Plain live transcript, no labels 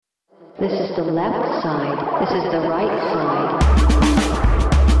This is the left side. This is the right side.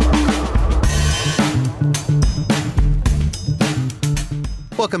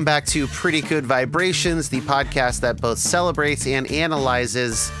 Welcome back to Pretty Good Vibrations, the podcast that both celebrates and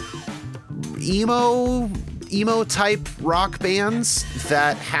analyzes emo type rock bands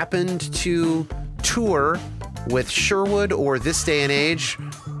that happened to tour with Sherwood or This Day and Age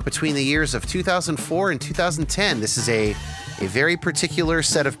between the years of 2004 and 2010. This is a very particular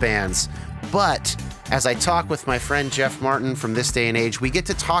set of bands. But as I talk with my friend Jeff Martin from This Day and Age, we get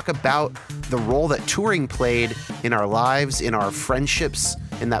to talk about the role that touring played in our lives, in our friendships,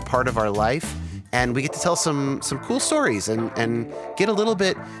 in that part of our life. And we get to tell some cool stories and get a little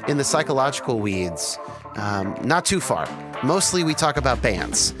bit in the psychological weeds. Not too far. Mostly we talk about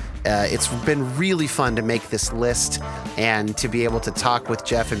bands. It's been really fun to make this list and to be able to talk with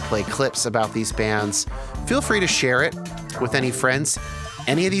Jeff and play clips about these bands. Feel free to share it with any friends,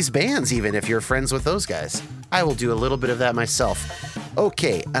 any of these bands, even if you're friends with those guys. I will do a little bit of that myself.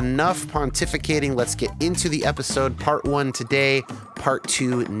 Okay, enough pontificating. Let's get into the episode. Part 1 today, part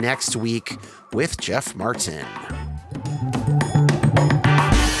 2 next week with Jeff Martin.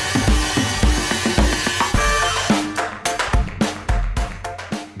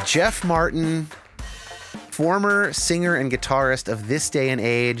 Jeff Martin, former singer and guitarist of This Day and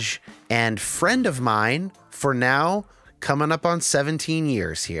Age, and friend of mine for now, coming up on 17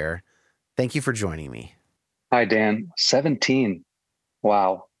 years here. Thank you for joining me. Hi, Dan. 17.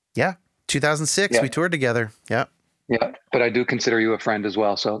 Wow. Yeah. 2006, yeah. We toured together. Yeah. Yeah. But I do consider you a friend as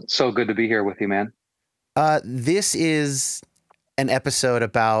well. So good to be here with you, man. This is an episode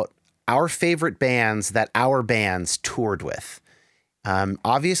about our favorite bands that our bands toured with.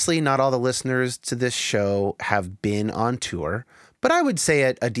 Obviously, not all the listeners to this show have been on tour, but I would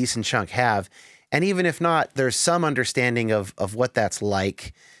say a decent chunk have. And even if not, there's some understanding of what that's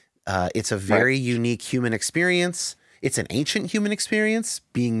like. It's a very unique human experience. It's an ancient human experience,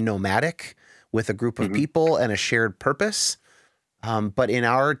 being nomadic with a group of people and a shared purpose. But in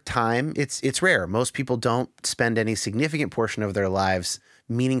our time, it's rare. Most people don't spend any significant portion of their lives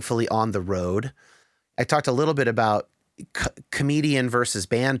meaningfully on the road. I talked a little bit about comedian versus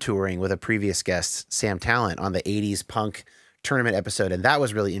band touring with a previous guest, Sam Talent, on the 80s punk tournament episode. And that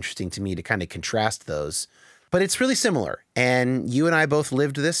was really interesting to me to kind of contrast those. But it's really similar. And you and I both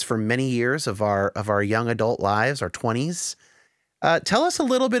lived this for many years of our young adult lives, our 20s. Tell us a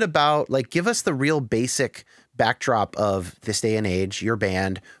little bit about, give us the real basic backdrop of This Day and Age, your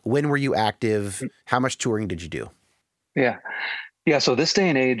band. When were you active? How much touring did you do? Yeah. So This Day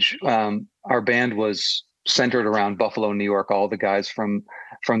and Age, our band was centered around Buffalo, New York. All the guys from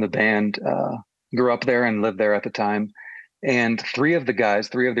the band grew up there and lived there at the time. And three of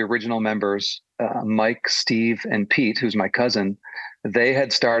the original members, Mike, Steve, and Pete, who's my cousin, they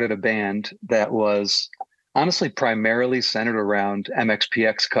had started a band that was honestly primarily centered around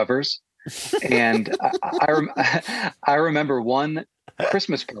MXPX covers. And I remember one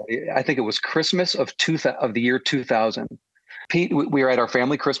Christmas party. I think it was Christmas of the year 2000. Pete, we were at our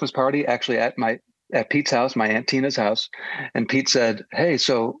family Christmas party, actually at Pete's house, my Aunt Tina's house. And Pete said, "Hey,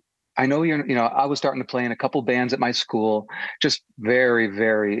 so I know I was starting to play in a couple bands at my school, just very,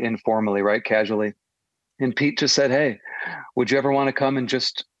 very informally, right? Casually." And Pete just said, "Hey, would you ever want to come and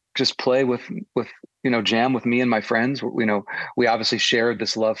just play with jam with me and my friends?" We obviously shared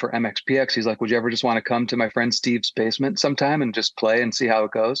this love for MXPX. He's like, "Would you ever just want to come to my friend Steve's basement sometime and just play and see how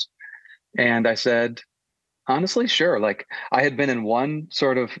it goes?" And I said, honestly, sure. I had been in one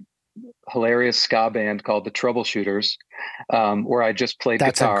sort of hilarious ska band called the Troubleshooters, where I just played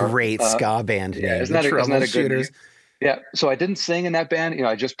guitar. That's a great ska band name. Yeah, isn't that a good name? Yeah. So I didn't sing in that band.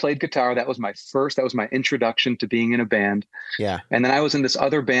 I just played guitar. That was my introduction to being in a band. Yeah. And then I was in this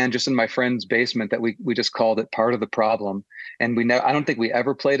other band just in my friend's basement that we just called it Part of the Problem. And I don't think we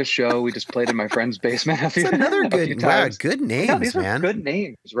ever played a show. We just played in my friend's basement. That's another good names, these man. Are good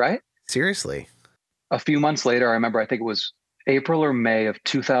names, right? Seriously. A few months later, I remember, I think it was April or May of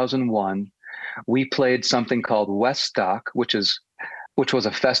 2001, we played something called Weststock, which was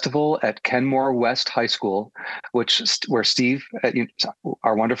a festival at Kenmore West High School, where Steve,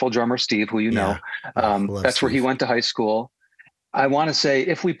 our wonderful drummer Steve, who know, that's Steve. Where he went to high school. I want to say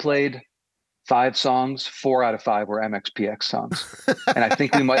if we played 5 songs, 4 out of 5 were MXPX songs, and I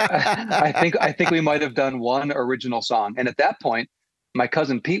think we might, I think we might have done one original song. And at that point, my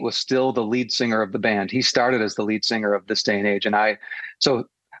cousin Pete was still the lead singer of the band. He started as the lead singer of This Day and Age. So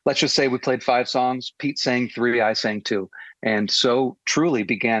let's just say we played 5 songs. Pete sang 3, I sang 2. And so truly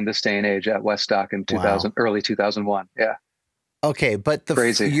began This Day and Age at Weststock in early 2001. Yeah. Okay. But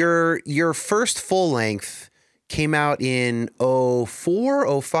your first full length came out in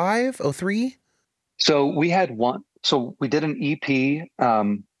 '04, '05, '03. So we had one. So we did an EP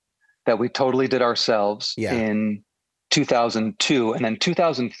that we totally did ourselves Yeah. in 2002, and then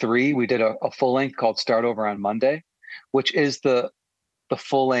 2003 we did a full length called "Start Over on Monday," which is the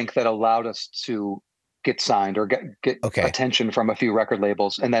full length that allowed us to get signed or get Okay. attention from a few record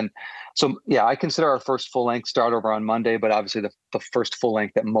labels. And then, so yeah, I consider our first full length "Start Over on Monday," but obviously the first full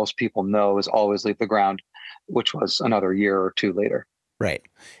length that most people know is "Always Leave the Ground," which was another year or two later. Right.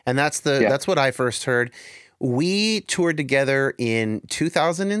 And that's what I first heard. We toured together in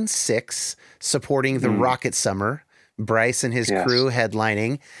 2006, supporting the Rocket Summer, Bryce and his crew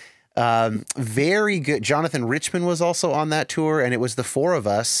headlining. Very good. Jonathan Richman was also on that tour, and it was the four of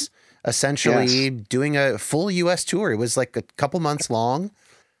us essentially doing a full US tour. It was like a couple months long.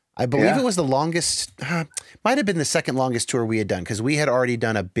 I believe it was the longest, might have been the second longest tour we had done, because we had already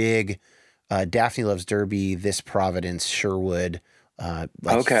done a big Daphne Loves Derby, This Providence, Sherwood,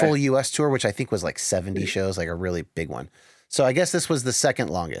 full US tour, which I think was like 70 shows, like a really big one. So I guess this was the second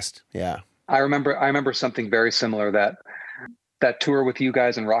longest. Yeah. I remember something very similar, that tour with you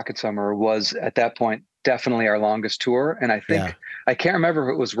guys in Rocket Summer was at that point definitely our longest tour. And I think, I can't remember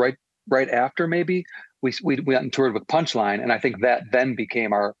if it was right after, maybe we went and toured with Punchline. And I think that then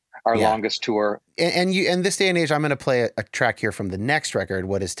became our longest tour. And you, in this day and age, I'm going to play a track here from the next record,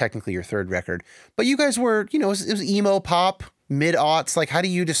 what is technically your third record. But you guys were, it was emo pop, mid-aughts. Like, how do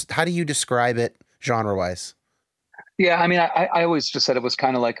you describe it genre wise? Yeah, I mean, I always just said it was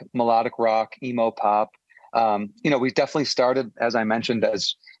kind of like melodic rock, emo pop. We definitely started, as I mentioned,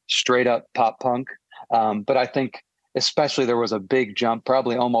 as straight up pop punk. But I think especially there was a big jump,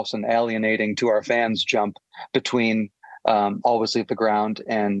 probably almost an alienating to our fans jump between Always Leave the Ground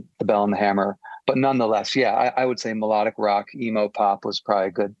and The Bell and the Hammer. But nonetheless, I would say melodic rock, emo pop was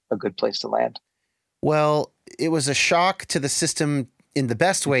probably a good place to land. Well, it was a shock to the system in the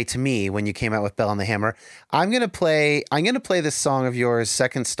best way to me when you came out with Bell and the Hammer. I'm going to play this song of yours,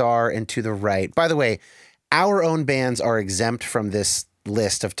 Second Star and To the Right. By the way, our own bands are exempt from this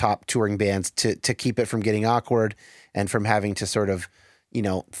list of top touring bands to keep it from getting awkward and from having to sort of,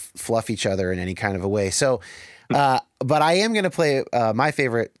 fluff each other in any kind of a way. So, but I am going to play my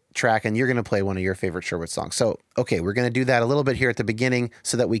favorite track, and you're going to play one of your favorite Sherwood songs. So, okay, we're going to do that a little bit here at the beginning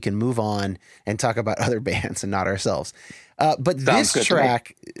so that we can move on and talk about other bands and not ourselves. But this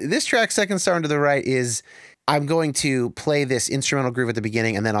track, Second Star and To the Right, is, I'm going to play this instrumental groove at the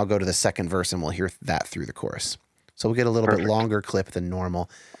beginning, and then I'll go to the second verse and we'll hear that through the chorus. So we'll get a little bit longer clip than normal.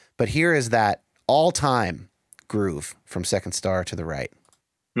 But here is that all-time groove from Second Star To the Right.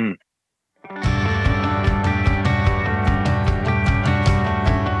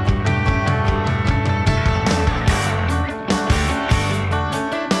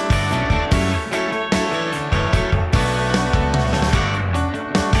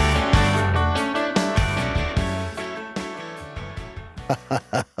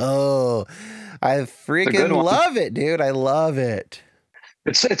 Oh, I freaking love it, dude. I love it.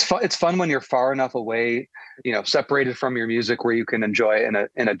 It's fun when you're far enough away, separated from your music, where you can enjoy it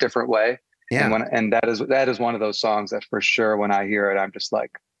in a different way. Yeah. And that is one of those songs that for sure, when I hear it, I'm just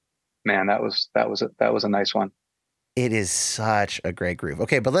like, man, that was a nice one. It is such a great groove.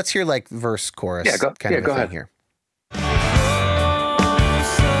 Okay, but let's hear like verse chorus. Go ahead Here.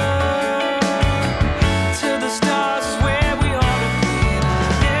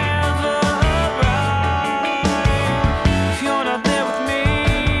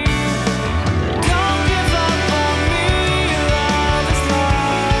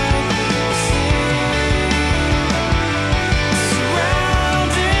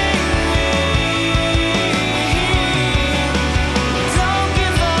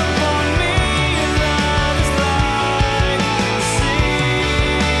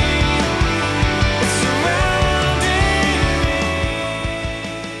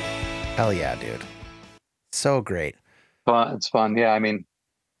 Hell yeah, dude. So great. It's fun. Yeah. I mean,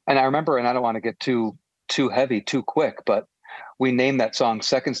 and I remember, and I don't want to get too heavy too quick, but we named that song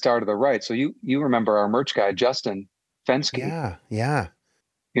Second Star to the Right. So you remember our merch guy, Justin Fensky. Yeah.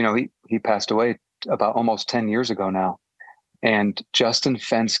 He passed away about almost 10 years ago now. And Justin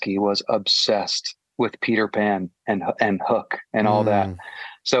Fensky was obsessed with Peter Pan and Hook and all that.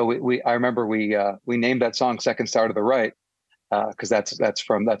 So I remember we named that song Second Star to the Right. Because that's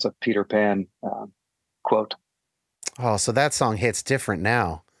a Peter Pan quote. Oh, so that song hits different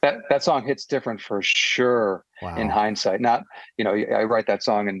now. That song hits different for sure. Wow. In hindsight. Not, I write that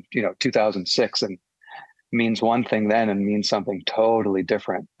song in 2006 and means one thing then and means something totally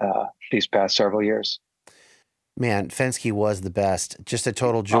different these past several years. Man, Fensky was the best. Just a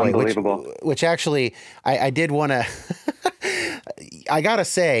total joy. Unbelievable. Which actually, I did want to. I gotta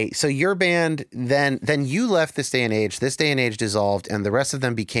say, so your band then you left This Day and Age. This Day and Age dissolved, and the rest of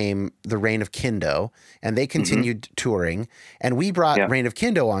them became the Reign of Kindo, and they continued touring. And we brought Reign of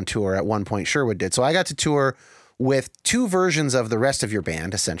Kindo on tour at one point. Sherwood did. So I got to tour with two versions of the rest of your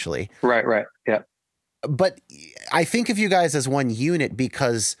band, essentially. Right. Yeah. But I think of you guys as one unit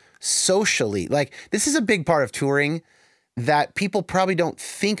because socially, like, this is a big part of touring that people probably don't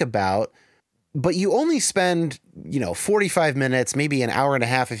think about, but you only spend, 45 minutes, maybe an hour and a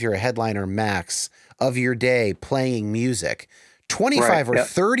half if you're a headliner max of your day playing music, 25 or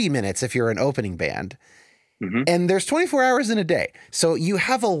 30 minutes if you're an opening band. And there's 24 hours in a day. So you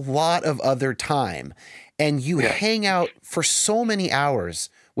have a lot of other time and you hang out for so many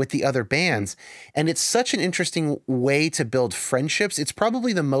hours with the other bands. And it's such an interesting way to build friendships. It's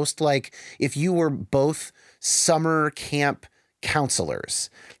probably the most like if you were both summer camp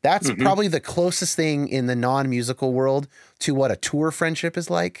counselors. That's probably the closest thing in the non-musical world to what a tour friendship is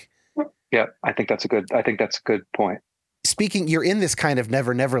like. Yeah, I think that's a good point. Speaking, you're in this kind of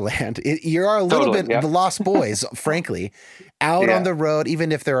Never land. You are a little bit the Lost Boys, frankly, out on the road,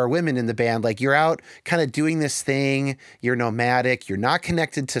 even if there are women in the band, like you're out kind of doing this thing. You're nomadic. You're not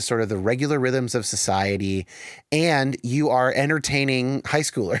connected to sort of the regular rhythms of society. And you are entertaining high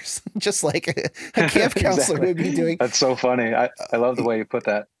schoolers, just like a camp counselor would be doing. That's so funny. I love the way you put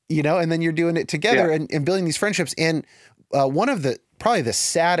that. And then you're doing it together and building these friendships. And one of probably the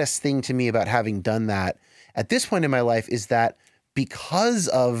saddest thing to me about having done that at this point in my life is that because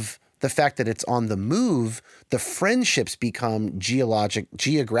of the fact that it's on the move, the friendships become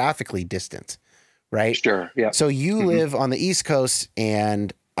geographically distant, right? Sure, yeah. So you live on the East Coast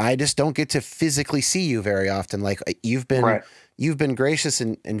and I just don't get to physically see you very often. Like you've been gracious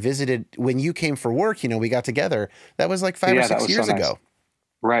and visited when you came for work, we got together. That was like 5 or 6 years ago.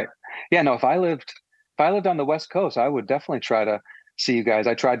 Right. Yeah, no, if I lived on the West Coast, I would definitely try to see you guys.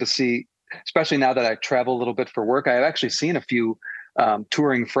 I tried to see, especially now that I travel a little bit for work, I've actually seen a few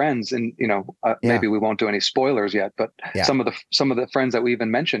touring friends, and maybe we won't do any spoilers yet, but some of the friends that we even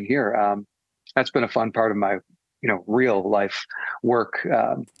mentioned here, that's been a fun part of my real life work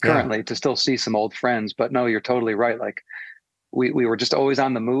currently to still see some old friends. But no, you're totally right. Like we were just always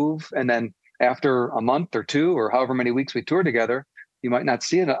on the move, and then after a month or two or however many weeks we toured together, you might not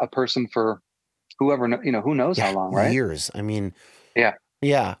see a person for who knows how long, right? Years. I mean, yeah.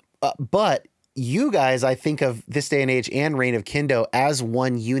 But you guys, I think of This Day and Age and Reign of Kindo as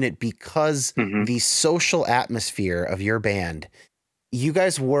one unit because the social atmosphere of your band, you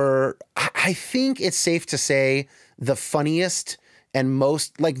guys were, I think it's safe to say, the funniest and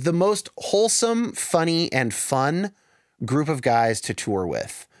the most wholesome, funny, and fun group of guys to tour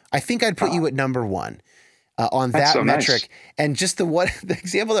with. I think I'd put you at number one. On that metric. Nice. And just the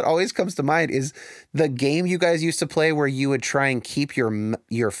example that always comes to mind is the game you guys used to play where you would try and keep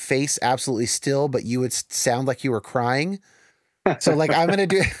your face absolutely still, but you would sound like you were crying. So like, I'm going to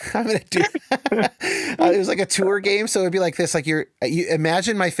do, it was like a tour game. So it'd be like this, like you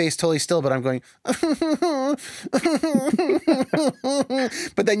imagine my face totally still, but I'm going,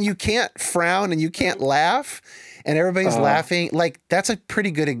 but then you can't frown and you can't laugh and everybody's laughing. Like that's a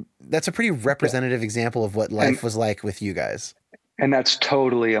pretty representative example of what life was like with you guys. And that's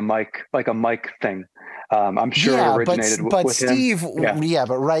totally a Mike thing. I'm sure it originated but with Steve, him.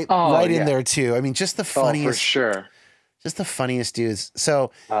 but right in there too. I mean, just the funniest, for sure. Just the funniest dudes.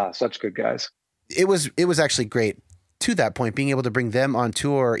 So such good guys. It was actually great to that point, being able to bring them on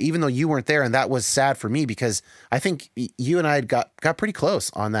tour, even though you weren't there. And that was sad for me because I think you and I got pretty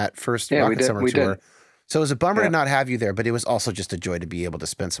close on that first Rocket Summer tour. Did. So it was a bummer to not have you there, but it was also just a joy to be able to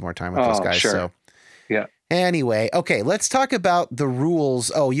spend some more time with those guys. Sure. So yeah. Anyway, okay, let's talk about the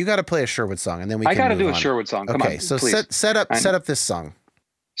rules. Oh, you got to play a Sherwood song, and then I got to do a Sherwood song. Come on, so please. set up this song.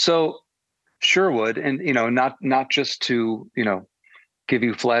 So Sherwood, and not just to give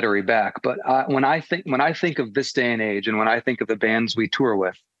you flattery back, but when I think of This Day and Age, and when I think of the bands we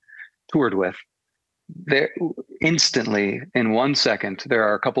toured with, there instantly in 1 second there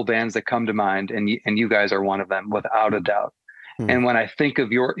are a couple bands that come to mind, and you guys are one of them without a doubt. And when I think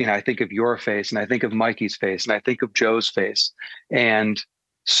of I think of your face, and I think of Mikey's face, and I think of Joe's face, and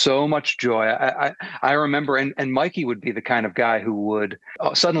so much joy. I remember, and Mikey would be the kind of guy who would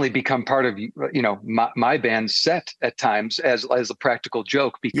suddenly become part of my band's set at times as a practical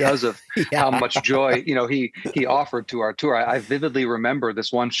joke because of how much joy he offered to our tour. I vividly remember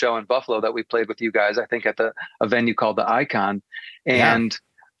this one show in Buffalo that we played with you guys. I think at a venue called the Icon, and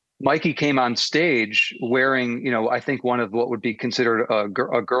Mikey came on stage wearing, I think one of what would be considered a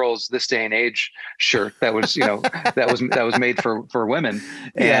girl's this day and age shirt that was, that was made for women,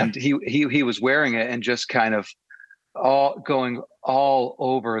 Yeah. and he was wearing it and just kind of all going all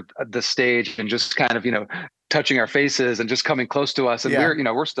over the stage and just kind of touching our faces and just coming close to us, and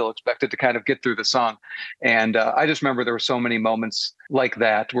we're still expected to kind of get through the song. And I just remember there were so many moments like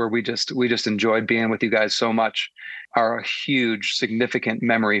that where we just enjoyed being with you guys so much, are a huge significant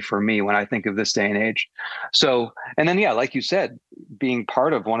memory for me when I think of this day and age. So, and then like you said, being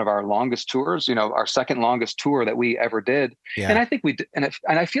part of one of our longest tours, our second longest tour that we ever did. And I think we did, and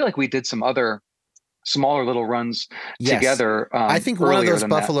I feel like we did some other smaller little runs together. I think one of those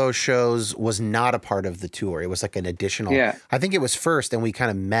Buffalo shows was not a part of the tour. It was like an additional. Yeah. I think it was first, and we kind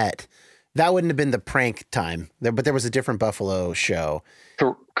of met. That wouldn't have been the prank time, but there was a different Buffalo show.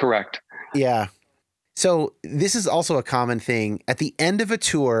 Correct. Yeah. So this is also a common thing. At the end of a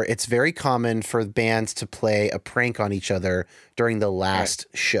tour, it's very common for bands to play a prank on each other during the last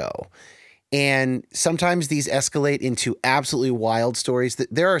show. And sometimes these escalate into absolutely wild stories.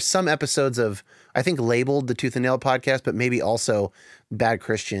 There are some episodes of, I think, labeled the Tooth and Nail podcast, but maybe also Bad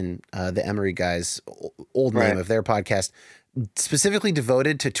Christian, the Emery guys' old name of their podcast, specifically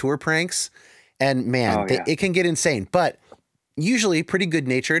devoted to tour pranks. And man, it can get insane, but usually pretty good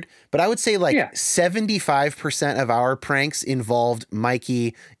natured. But I would say 75% of our pranks involved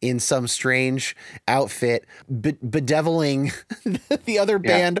Mikey in some strange outfit, bedeviling the other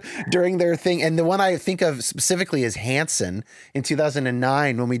band during their thing. And the one I think of specifically is Hanson in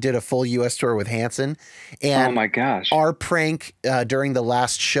 2009 when we did a full US tour with Hanson. And oh my gosh, our prank during the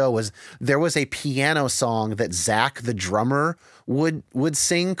last show was there was a piano song that Zach, the drummer, would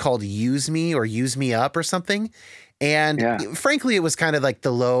sing called Use Me or Use Me Up or something. And frankly, it was kind of like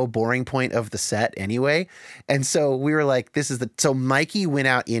the low boring point of the set anyway. And so we were like, so Mikey went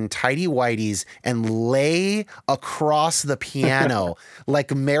out in tighty whities and lay across the piano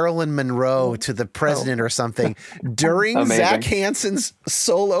like Marilyn Monroe to the president or something during Zach Hanson's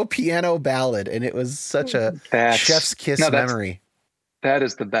solo piano ballad. And it was such a chef's kiss memory. That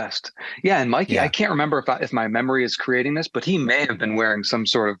is the best. Yeah. And Mikey, I can't remember if my memory is creating this, but he may have been wearing some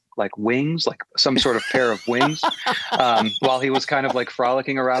sort of like wings, like some sort of pair of wings while he was kind of like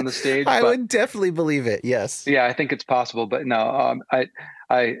frolicking around the stage. I would definitely believe it. Yes. Yeah, I think it's possible. But no,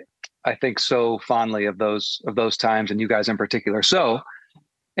 I think so fondly of those times, and you guys in particular. So,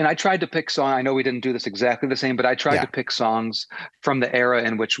 and I tried to pick songs. I know we didn't do this exactly the same, but I tried to pick songs from the era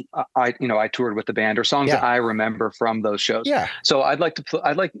in which I toured with the band, or songs that I remember from those shows. Yeah. So I'd like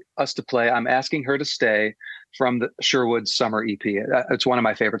us to play "I'm Asking Her to Stay" from the Sherwood Summer EP. It's one of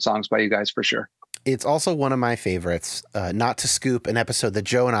my favorite songs by you guys for sure. It's also one of my favorites. Not to scoop an episode that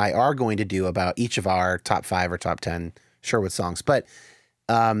Joe and I are going to do about each of our top 5 or top 10 Sherwood songs, but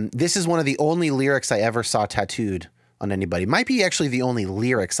this is one of the only lyrics I ever saw tattooed on anybody. Might be actually the only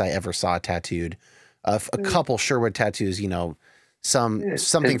lyrics I ever saw tattooed. A couple Sherwood tattoos,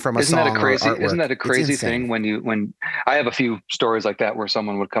 something from a song. Isn't that a crazy thing when I have a few stories like that where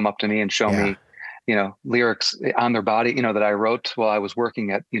someone would come up to me and show me, lyrics on their body, that I wrote while I was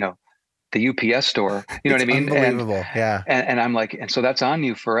working at, the UPS store. You know what I mean? Unbelievable. And I'm like, and so that's on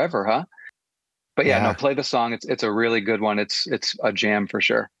you forever, huh? But no, play the song. It's a really good one. It's a jam for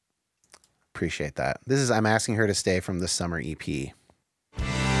sure. Appreciate that. This is "I'm Asking Her to Stay" from the Summer EP.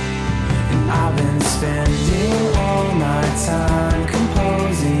 And I've been spending all my time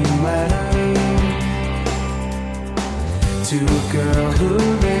composing letters to a girl who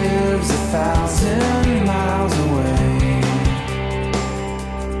lives 1,000 miles away.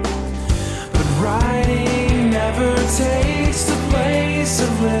 But writing never takes the place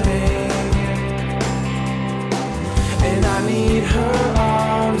of living. And I need her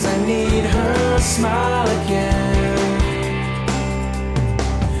arms, I need her smile again.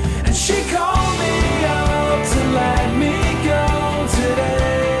 And she called me up to let me go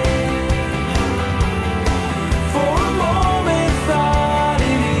today. For a moment thought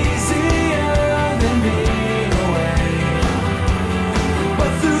it easier than being away.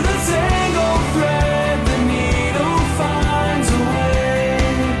 But through the tangled thread the needle finds a way.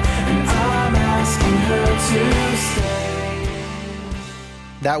 And I'm asking her to stay.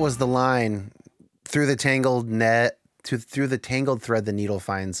 That was the line. Through the tangled thread the needle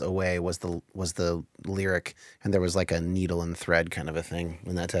finds a way was the lyric, and there was like a needle and thread kind of a thing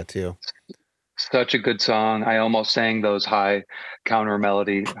in that tattoo. Such a good song. I almost sang those high counter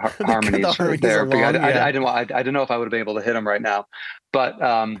melody harmonies there. I didn't know if I would have been able to hit them right now, but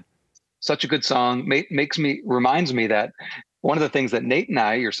such a good song. Reminds me that one of the things that Nate and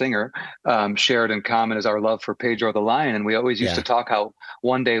I, your singer, shared in common is our love for Pedro the Lion. And we always used to talk how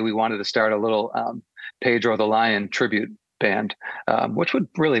one day we wanted to start a little Pedro the Lion tribute band, which would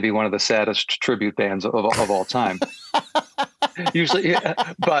really be one of the saddest tribute bands of all time. Usually,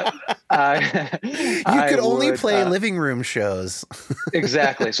 but you could only play living room shows.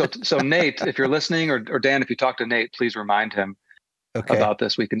 Exactly. So Nate, if you're listening, or Dan, if you talk to Nate, please remind him about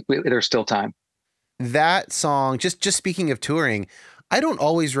this. There's still time. That song, just speaking of touring, I don't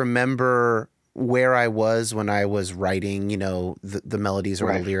always remember where I was when I was writing, the melodies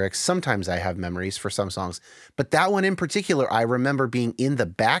or the lyrics. Sometimes I have memories for some songs, but that one in particular, I remember being in the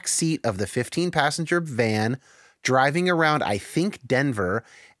back seat of the 15-passenger van driving around, I think Denver,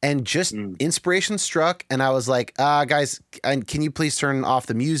 and just inspiration struck. And I was like, guys, can you please turn off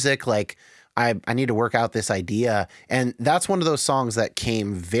the music? Like I need to work out this idea. And that's one of those songs that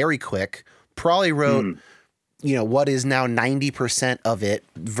came very quick. Probably wrote, what is now 90% of it,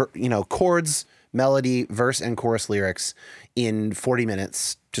 chords, melody, verse, and chorus lyrics in 40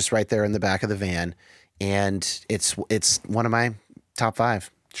 minutes, just right there in the back of the van. And it's one of my top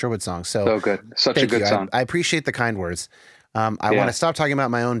 5 Sherwood songs. So good. Such a good song. I appreciate the kind words. I want to stop talking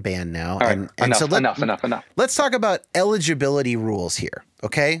about my own band now. All right. Enough. Let's talk about eligibility rules here.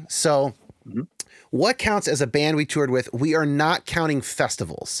 Okay. So what counts as a band we toured with? We are not counting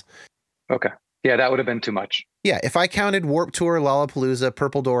festivals. Okay. Yeah, that would have been too much. Yeah, if I counted Warped Tour, Lollapalooza,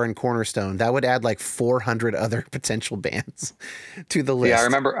 Purple Door, and Cornerstone, that would add like 400 other potential bands to the list. Yeah,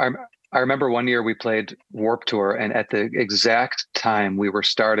 I remember one year we played Warped Tour, and at the exact time we were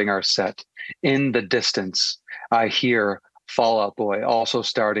starting our set, in the distance, I hear Fall Out Boy also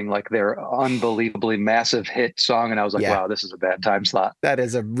starting like their unbelievably massive hit song, and I was like, wow, this is a bad time slot. That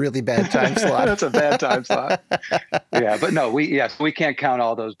is a really bad time slot. That's a bad time slot. Yeah, but no, we can't count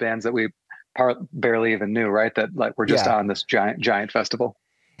all those bands that we barely even knew, right? That like we're just on this giant festival.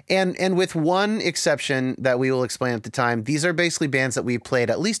 And with one exception that we will explain at the time, these are basically bands that we played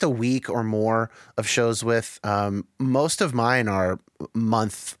at least a week or more of shows with. Most of mine are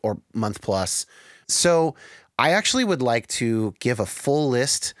month plus. So I actually would like to give a full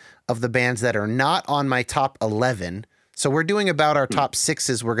list of the bands that are not on my top 11. So we're doing about our top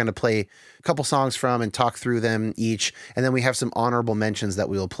 6s. We're going to play a couple songs from and talk through them each. And then we have some honorable mentions that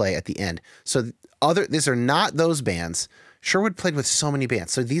we will play at the end. So these are not those bands. Sherwood played with so many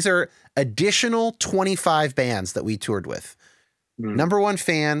bands. So these are additional 25 bands that we toured with. Number One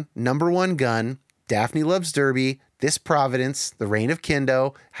Fan, Number One Gun, Daphne Loves Derby, This Providence, The Reign of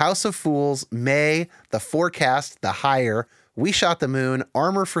Kindo, House of Fools, May, The Forecast, The Hire, We Shot the Moon,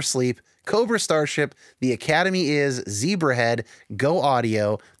 Armor for Sleep, Cobra Starship, The Academy Is, Zebrahead, Go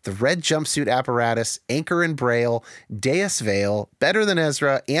Audio, The Red Jumpsuit Apparatus, Anchor and Braille, Deus Vale, Better Than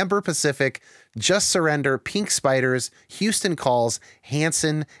Ezra, Amber Pacific, Just Surrender, Pink Spiders, Houston Calls,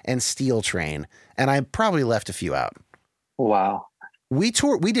 Hanson, and Steel Train. And I probably left a few out. Wow. We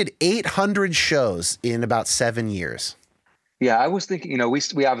did 800 shows in about 7 years. Yeah, I was thinking,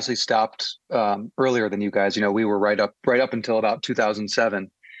 we obviously stopped earlier than you guys. We were right up until about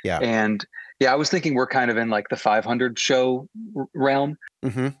 2007. Yeah. And I was thinking we're kind of in like the 500 show realm.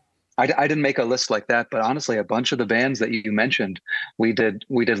 Mm-hmm. I didn't make a list like that, but honestly, a bunch of the bands that you mentioned, we did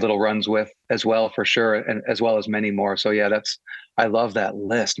little runs with as well, for sure. And as well as many more. So yeah, I love that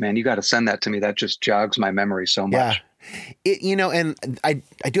list, man. You got to send that to me. That just jogs my memory so much. Yeah. And I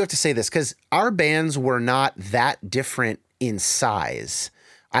do have to say this because our bands were not that different in size.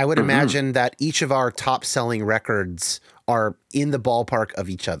 I would imagine that each of our top selling records are in the ballpark of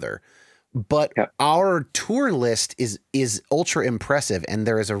each other, but our tour list is ultra impressive. And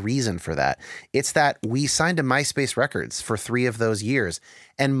there is a reason for that. It's that we signed to MySpace Records for 3 of those years,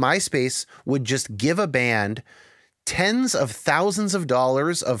 and MySpace would just give a band tens of thousands of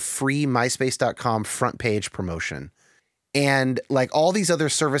dollars of free MySpace.com front page promotion. And like all these other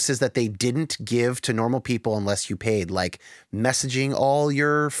services that they didn't give to normal people unless you paid, like messaging all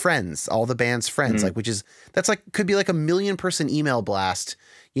your friends, all the band's friends, that's could be like a 1 million person email blast,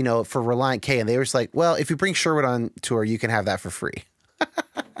 for Relient K. And they were just like, well, if you bring Sherwood on tour, you can have that for free.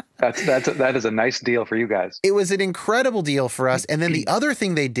 That is a nice deal for you guys. It was an incredible deal for us. And then the other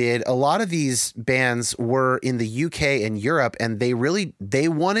thing they did, a lot of these bands were in the UK and Europe, and they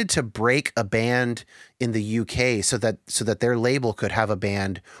wanted to break a band in the UK so that their label could have a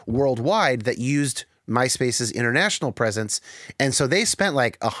band worldwide that used MySpace's international presence. And so they spent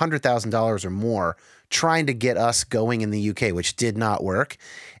like $100,000 or more trying to get us going in the UK, which did not work.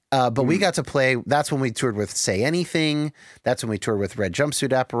 But we got to play. That's when we toured with Say Anything. That's when we toured with Red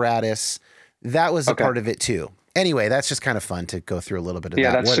Jumpsuit Apparatus. That was a part of it too. Anyway, that's just kind of fun to go through a little bit of that.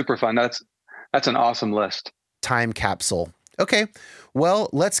 Yeah, that's super fun. That's an awesome list. Time capsule. Okay. Well,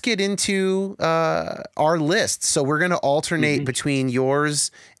 let's get into our list. So we're going to alternate between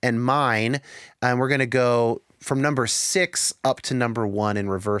yours and mine, and we're going to go from number 6 up to number 1 in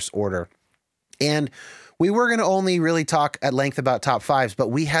reverse order. And we were going to only really talk at length about top 5s, but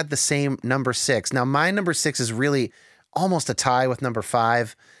we had the same number 6. Now, my number 6 is really almost a tie with number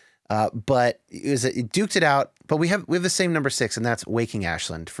 5, but it duked it out. But we have the same number 6, and that's Waking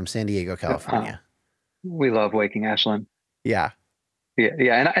Ashland from San Diego, California. We love Waking Ashland. Yeah.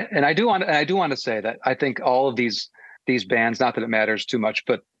 Yeah. And I do want to say that I think all of these bands, not that it matters too much,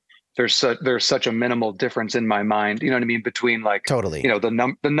 but there's such a minimal difference in my mind. You know what I mean? Between like, Totally. you know,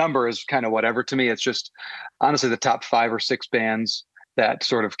 the number is kind of whatever to me. It's just honestly the top 5 or 6 bands that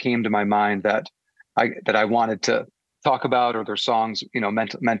sort of came to my mind that I wanted to talk about, or their songs, you know,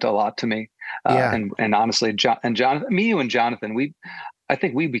 meant a lot to me. And honestly, Jonathan, me, you and Jonathan, I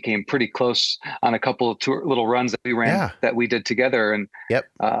think we became pretty close on a couple of little runs that we ran that we did together. And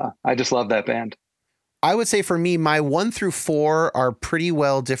I just love that band. I would say for me, my 1 through 4 are pretty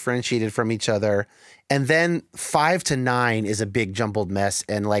well differentiated from each other. And then 5 to 9 is a big jumbled mess.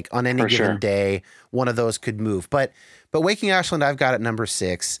 And like on any given day, one of those could move. But Waking Ashland, I've got at number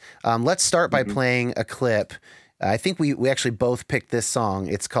 6. Let's start by playing a clip. I think we actually both picked this song.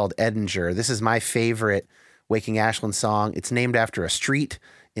 It's called Edinger. This is my favorite Waking Ashland song. It's named after a street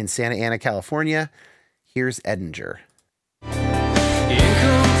in Santa Ana, California. Here's Edinger. Incomplete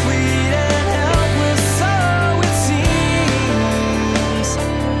and helpless, so it seems.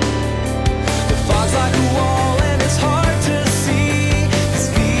 The fog's like a wall and it's hard to see these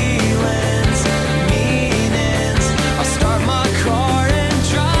feelings, meanings. I start my car and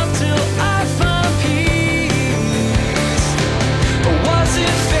drive till I find peace. Or was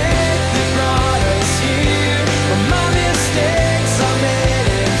it fate that brought us here? Or my mistakes I made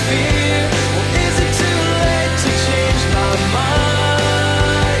in fear? Or is it too late to change my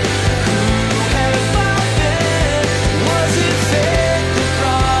mind? Who have I been? Was it fate that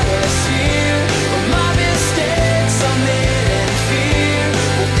brought us here? Or my mistakes I made in fear?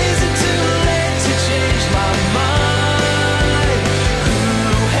 Or is it too late to change my mind? Who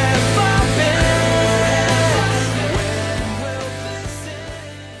have I been? When will this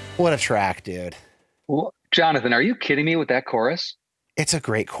end? What a track, dude. Well, Jonathan, are you kidding me with that chorus? It's a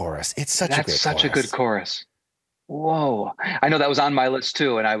great chorus. It's such a That's great such a chorus. good chorus. Whoa. I know that was on my list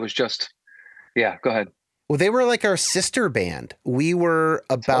too. And I was just, go ahead. Well, they were like our sister band. We were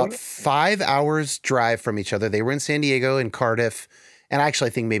about 5 hours drive from each other. They were in San Diego and Cardiff, and actually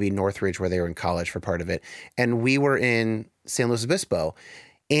I think maybe Northridge, where they were in college for part of it. And we were in San Luis Obispo.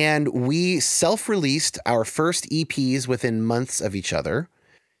 And we self-released our first EPs within months of each other.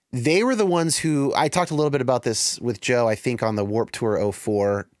 They were the ones who, I talked a little bit about this with Joe, I think on the Warped Tour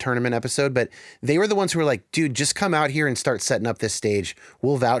 04 tournament episode, but they were the ones who were like, dude, just come out here and start setting up this stage.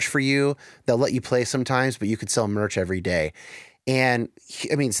 We'll vouch for you. They'll let you play sometimes, but you could sell merch every day. And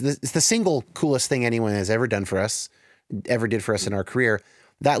I mean, it's the single coolest thing anyone has ever done for us, ever did for us in our career.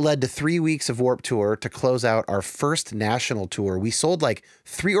 That led to 3 weeks of Warped Tour to close out our first national tour. We sold like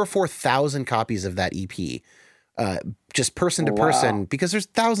 3,000 or 4,000 copies of that EP. Just person to person, because there's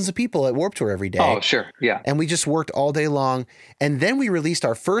thousands of people at Warped Tour every day. Oh, sure. Yeah. And we just worked all day long. And then we released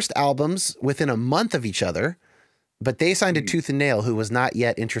our first albums within a month of each other. But they signed to Tooth and Nail, who was not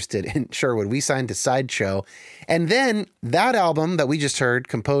yet interested in Sherwood. We signed to Sideshow. And then that album that we just heard,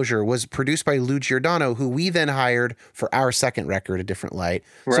 Composure, was produced by Lou Giordano, who we then hired for our second record, A Different Light.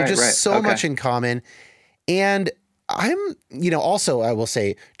 So just much in common. And I'm, also I will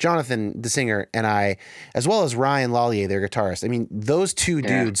say Jonathan, the singer, and I, as well as Ryan Lallier, their guitarist. I mean, those two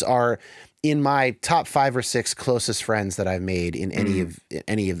dudes are in my top 5 or 6 closest friends that I've made in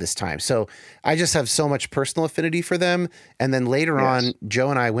any of this time. So I just have so much personal affinity for them. And then later on, Joe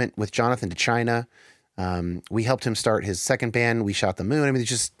and I went with Jonathan to China. We helped him start his second band. We shot the moon. I mean,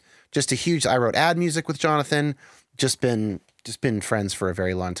 it's just a huge. I wrote ad music with Jonathan. Just been friends for a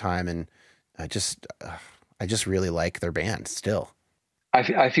very long time, and I just really like their band still.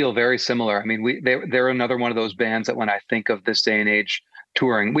 I feel very similar. I mean, they're another one of those bands that when I think of this day and age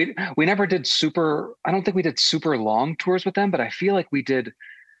touring, we never did I don't think we did super long tours with them, but I feel like we did.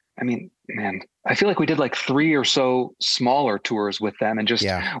 I mean, man, I feel like we did like 3 or so smaller tours with them, and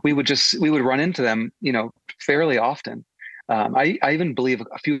we would run into them, fairly often. I even believe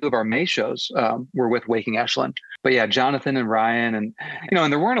a few of our May shows were with Waking Ashland. But yeah, Jonathan and Ryan, and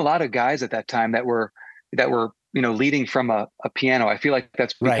and there weren't a lot of guys at that time that were leading from a piano. I feel like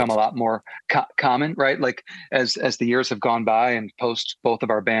that's become a lot more common, right? Like as the years have gone by and post both of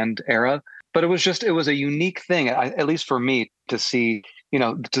our band era. But it was a unique thing, at least for me, to see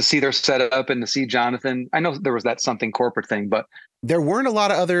to see their setup and to see Jonathan. I know there was that something corporate thing, but There weren't a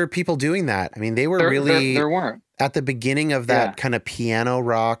lot of other people doing that. I mean, they were there weren't. at the beginning of that Yeah. kind of piano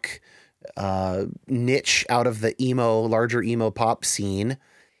rock niche out of the larger emo pop scene.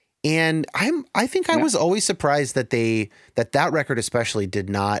 And I think I Yeah. was always surprised that that record especially did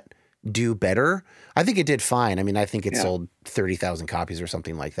not do better. I think it did fine. I mean, I think it Yeah. sold 30,000 copies or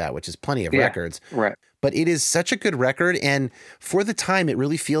something like that, which is plenty of Yeah. records. Right. But it is such a good record. And for the time, it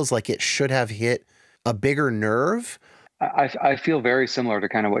really feels like it should have hit a bigger nerve. I feel very similar to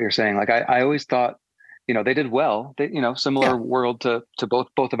kind of what you're saying. Like I always thought, they did well. They, similar Yeah. world to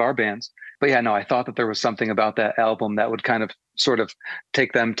both of our bands. But yeah, no, I thought that there was something about that album that would kind of sort of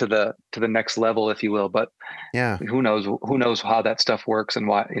take them to the next level, if you will. But Yeah. who knows how that stuff works and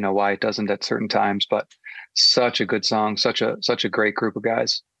why it doesn't at certain times. But such a good song, such a great group of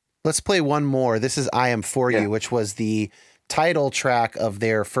guys. Let's play one more. This is I Am For Yeah. You, which was the title track of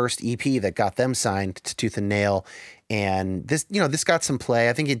their first EP that got them signed to Tooth and Nail. And this got some play.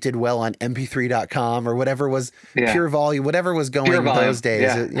 I think it did well on mp3.com or whatever was Yeah. pure volume, whatever was going Pure volume. those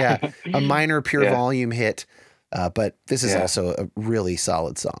days. Yeah. A minor pure Yeah. volume hit. But this is Yeah. also a really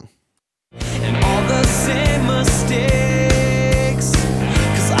solid song. And all the same mistakes.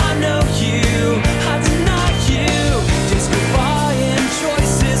 'Cause I know you, I deny you. Days go by and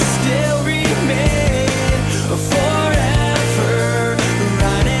choices still remain. Forever,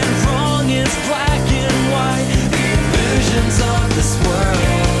 right and wrong is black and white. The illusions of this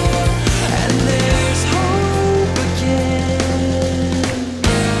world. And there's hope again.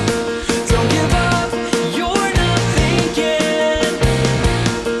 Don't give up, you're not thinking.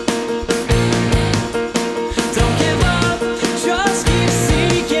 Don't give up, just keep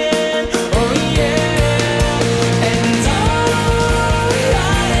seeking. Oh yeah, and I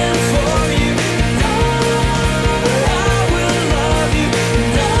am for you. And I will love you.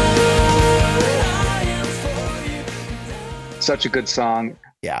 And I am for you. Such a good song.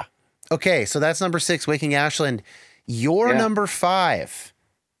 Yeah. Okay, so that's number 6, Waking Ashland. Your Yeah. number 5,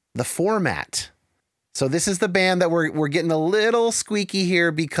 The Format. So this is the band that we're getting a little squeaky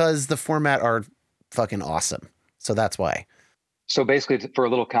here because The Format are fucking awesome. So that's why. So basically, for a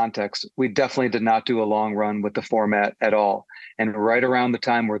little context, we definitely did not do a long run with The Format at all. And right around the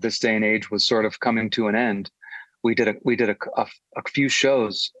time where This Day and Age was sort of coming to an end, we did a few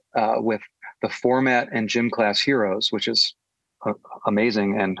shows with The Format and Gym Class Heroes, which is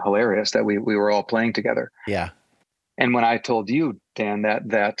amazing and hilarious that we were all playing together. Yeah. And when I told you, Dan,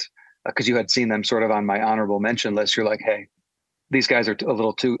 that because you had seen them sort of on my honorable mention list, you're like, hey, these guys are a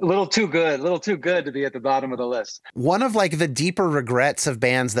little too good to be at the bottom of the list. One of like the deeper regrets of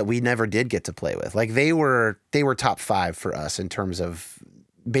bands that we never did get to play with. Like they were top 5 for us in terms of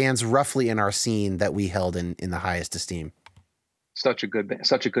bands roughly in our scene that we held in the highest esteem. Such a good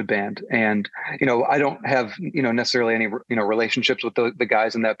band. And, I don't have, necessarily any, relationships with the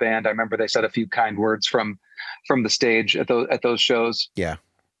guys in that band. I remember they said a few kind words from the stage at those shows. Yeah.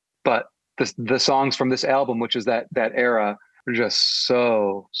 But the songs from this album, which is that era, are just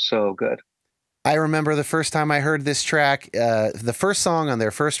so good. I remember the first time I heard this track, the first song on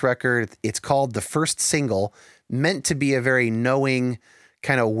their first record, it's called The First Single, meant to be a very knowing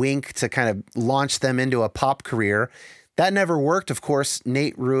kind of wink to kind of launch them into a pop career. That never worked. Of course,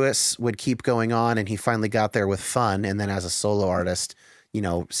 Nate Ruess would keep going on and he finally got there with Fun. And then as a solo artist,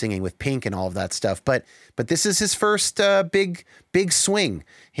 singing with Pink and all of that stuff. But this is his first big swing,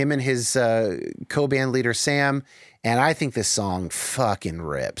 him and his co-band leader, Sam. And I think this song fucking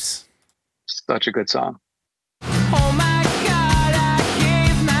rips. Such a good song. Oh my God, I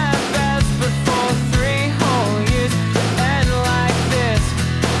gave my best, but for 3 whole years to end like this.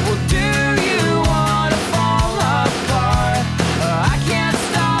 Well, do you wanna fall apart? I can't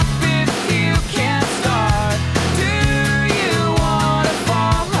stop if you can't start. Do you wanna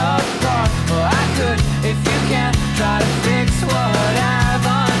fall apart? Well, I could if you can't try to fix what I've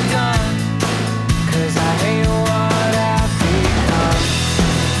undone. 'Cause I hate what I've become.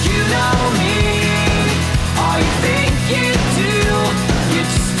 You know me, all you think you do, you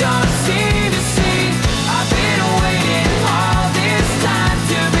just don't seem to see. I've been waiting all this time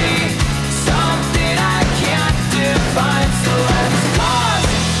to be something I can't define. So let's cause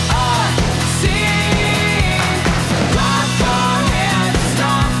a scene, clap our hands,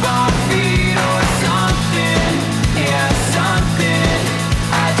 stomp our feet or something, yeah, something.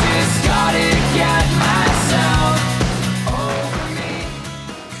 I just gotta get myself over me.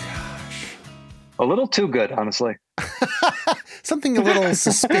 A little too good, honestly. Something a little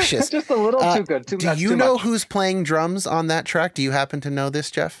suspicious. Just a little too good. Do you know who's playing drums on that track? Do you happen to know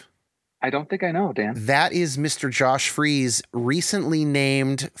this, Jeff? I don't think I know, Dan. That is Mr. Josh Freese, recently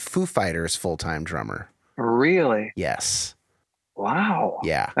named Foo Fighters full-time drummer. Really? Yes. Wow.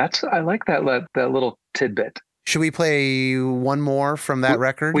 Yeah. I like that little tidbit. Should we play one more from that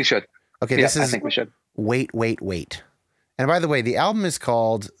record? We should. Okay, Yeah, this is I think we should. Wait, Wait, Wait. And by the way, the album is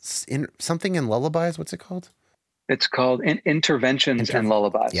called something in Lullabies. What's it called? It's called Interventions and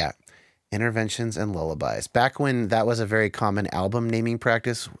Lullabies. Yeah. Interventions and Lullabies. Back when that was a very common album naming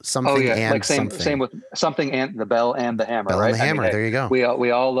practice, something and like something. same with something and the Bell and the Hammer, Bell right? and the Hammer. There you go.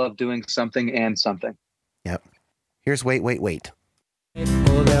 We all love doing something and something. Yep. Here's Wait, Wait, Wait. Or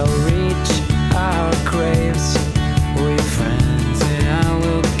they'll reach our graves. We're friends and I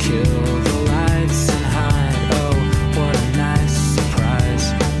will kill the lights and hide. Oh, what a nice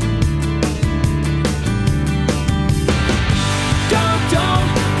surprise. Don't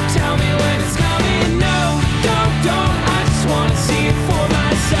tell me when it's coming. No, don't. I just wanna see it for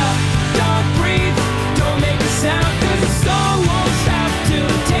myself. Don't breathe, don't make a sound, 'cause the song won't stop till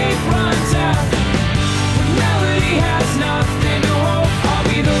the tape runs out. When melody has nothing to hope, I'll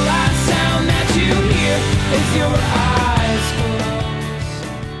be the last sound that you hear is your eyes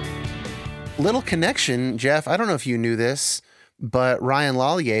closed. Little connection, Jeff. I don't know if you knew this, but Ryan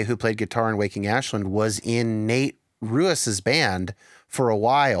Lallier, who played guitar in Waking Ashland, was in Nate Ruiss's band for a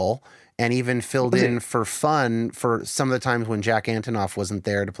while and even filled in for fun for some of the times when Jack Antonoff wasn't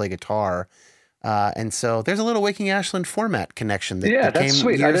there to play guitar. And so there's a little Waking Ashland format connection that Yeah, came that's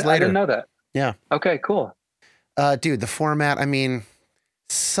sweet. years I later. didn't know that. Yeah. Okay, cool. Dude, the format, I mean,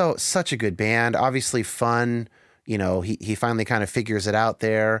 such a good band, obviously fun. You know, he finally kind of figures it out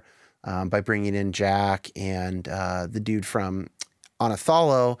there by bringing in Jack and the dude from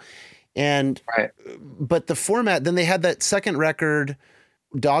Onathala. And, Right. but the format, then they had that second record,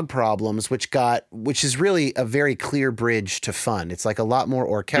 Dog Problems, which is really a very clear bridge to fun. It's like a lot more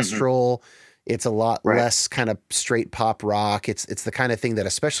orchestral. It's a lot Right. less kind of straight pop rock. It's the kind of thing that,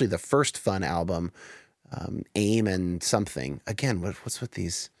 especially the first Fun album, Aim and something. Again, what's with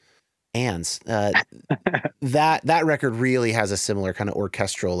these ands? That record really has a similar kind of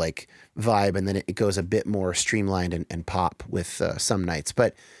orchestral like vibe, and then it goes a bit more streamlined and pop with Some Nights.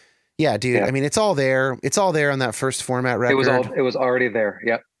 But yeah, dude, Yeah. I mean, it's all there. It's all there on that first format record. It was already there.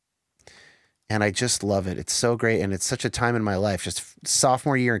 Yep. And I just love it. It's so great. And it's such a time in my life, just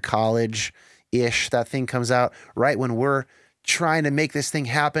sophomore year in college ish. That thing comes out right when we're trying to make this thing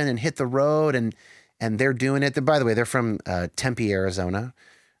happen and hit the road. And they're doing it. By the way, they're from Tempe, Arizona.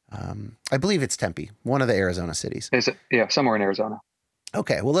 I believe it's Tempe, one of the Arizona cities. Is it? Yeah, somewhere in Arizona.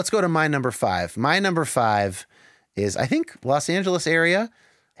 Okay. Well, let's go to my number 5. My number 5 is, I think, Los Angeles area.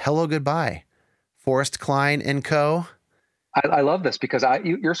 Hello, Goodbye. Forrest Klein and Co. I love this because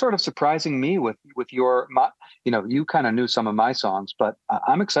you're sort of surprising me with you kind of knew some of my songs, but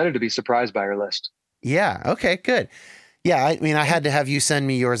I'm excited to be surprised by your list. Yeah. Okay, good. Yeah. I mean, I had to have you send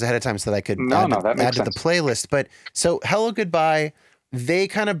me yours ahead of time so that I could that add makes to the sense. playlist. But so Hello, Goodbye, they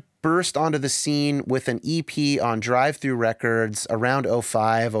kind of burst onto the scene with an EP on Drive Through Records around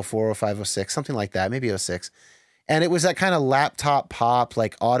 05, 04, 05, 06, something like that, maybe 06. And it was that kind of laptop pop,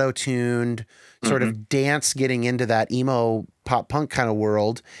 like auto-tuned sort of dance, getting into that emo pop punk kind of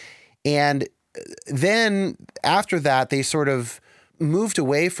world. And then after that, they sort of moved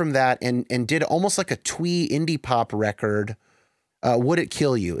away from that and did almost like a twee indie pop record. Would It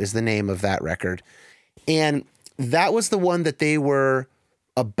Kill You is the name of that record. And that was the one that they were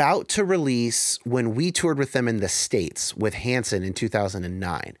about to release when we toured with them in the States with Hanson in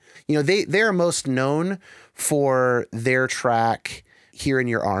 2009. You know, they are most known for their track Here in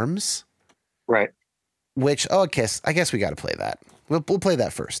Your Arms. Right. Which, I guess we got to play that. We'll play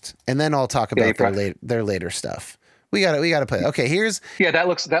that first, and then I'll talk about their later stuff. We got to play. Okay, that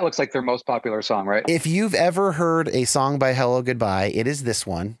looks like their most popular song, right? if you've ever heard a song by Hello Goodbye, it is this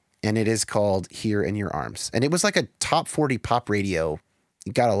one, and it is called Here in Your Arms. And it was like a top 40 pop radio.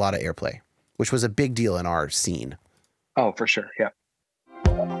 It got a lot of airplay, which was a big deal in our scene. Oh, for sure. Yeah.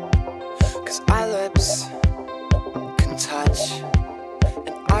 'Cause our lips can touch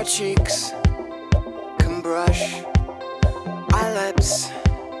and our cheeks can brush. Our lips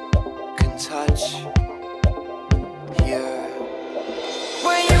can touch here.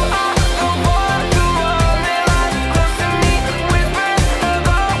 When you are the one who only lies close to me, whispers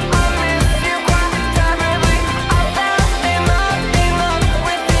although I miss you quite terribly. I fell in love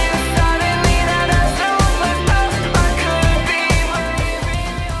with you suddenly. That I so much I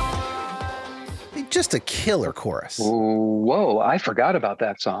could be. Just a killer chorus. Whoa, I forgot about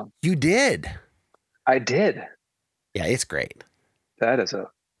that song. You did. I did. Yeah, it's great. That is a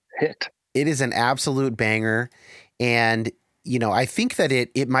hit. It is an absolute banger. And I think that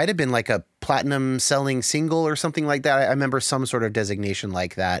it might have been like a platinum selling single or something like that. I remember some sort of designation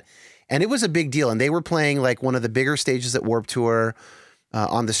like that. And it was a big deal. And they were playing like one of the bigger stages at Warped Tour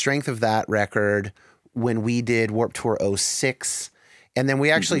on the strength of that record when we did Warped Tour 06. And then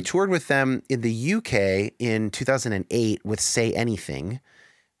we actually toured with them in the UK in 2008 with Say Anything.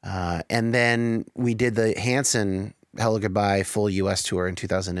 And then we did the Hanson Hello Goodbye full US tour in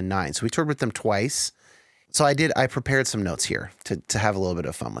 2009. So we toured with them twice. So I prepared some notes here to have a little bit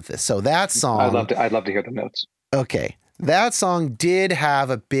of fun with this. So that song, I'd love to hear the notes. Okay. That song did have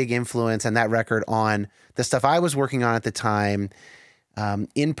a big influence and that record on the stuff I was working on at the time.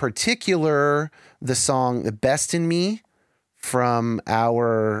 In particular, the song The Best in Me from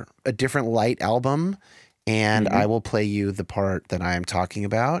our A Different Light album. And I will play you the part that I am talking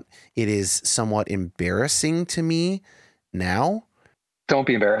about. It is somewhat embarrassing to me now. Don't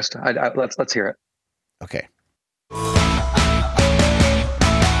be embarrassed. Let's hear it. Okay. I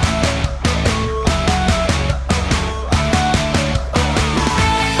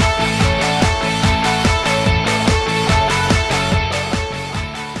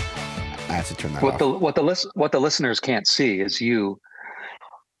have to turn that off. What the listeners can't see is you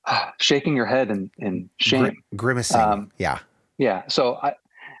shaking your head in shame, grimacing. Yeah. So I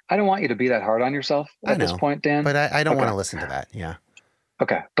don't want you to be that hard on yourself at this point, Dan. But I don't want to listen to that. Yeah.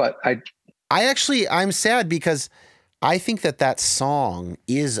 Okay. But I'm sad because I think that song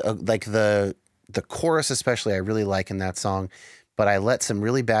is like the chorus, especially I really like in that song, but I let some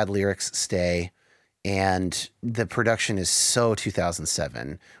really bad lyrics stay. And the production is so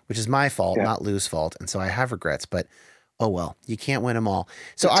 2007, which is my fault, not Lou's fault. And so I have regrets, but oh well, you can't win them all.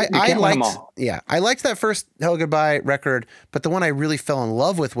 So I liked that first Hello Goodbye record, but the one I really fell in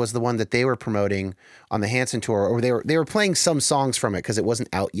love with was the one that they were promoting on the Hanson tour, or they were playing some songs from it because it wasn't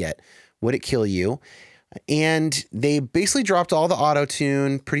out yet. Would It Kill You? And they basically dropped all the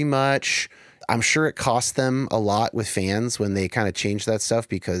auto-tune pretty much. I'm sure it cost them a lot with fans when they kind of changed that stuff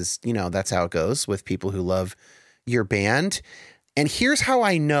because, that's how it goes with people who love your band. And here's how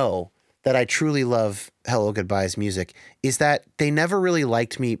I know that I truly love Hello Goodbye's music is that they never really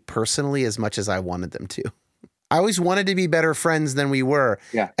liked me personally as much as I wanted them to. I always wanted to be better friends than we were.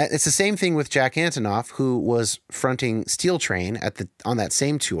 Yeah. It's the same thing with Jack Antonoff, who was fronting Steel Train on that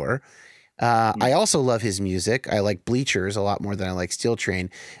same tour. I also love his music. I like Bleachers a lot more than I like Steel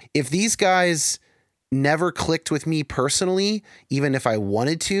Train. If these guys never clicked with me personally, even if I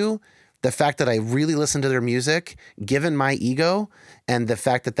wanted to, the fact that I really listened to their music, given my ego, and the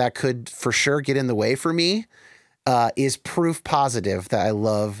fact that could for sure get in the way for me, is proof positive that I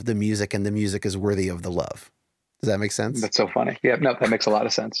love the music and the music is worthy of the love. Does that make sense? That's so funny. Yeah, no, that makes a lot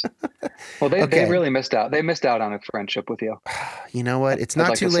of sense. Well, they really missed out. They missed out on a friendship with you. You know what? It's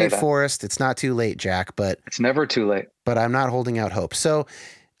not too late, Forrest. It's not too late, Jack, but it's never too late. But I'm not holding out hope. So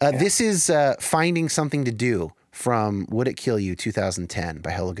this is Finding Something to Do from Would It Kill You 2010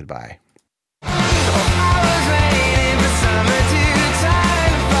 by Hello Goodbye.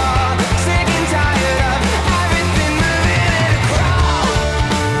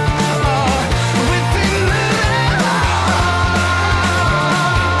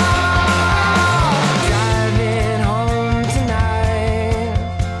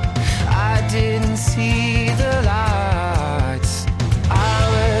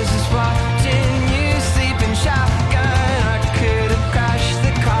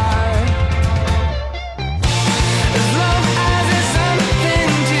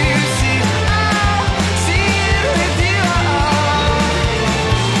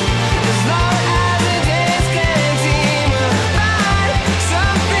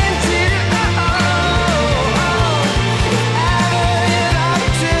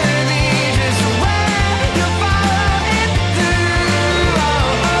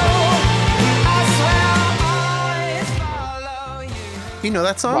 You know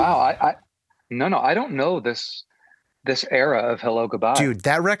that song? Wow, no, I don't know this era of Hello Goodbye. Dude,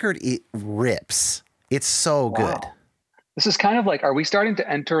 that record, it rips. It's so good. This is kind of like, are we starting to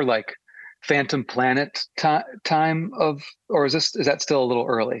enter like Phantom Planet time of, or is that still a little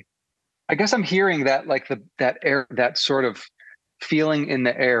early? I guess I'm hearing that like that air, that sort of feeling in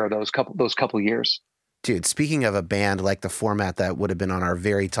the air those couple years. Dude, speaking of a band like the format that would have been on our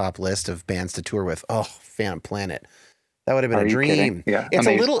very top list of bands to tour with, Phantom Planet. That would have been a dream. Kidding? Yeah, it's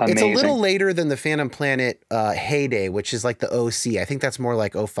a little later than the Phantom Planet heyday, which is like the OC. I think that's more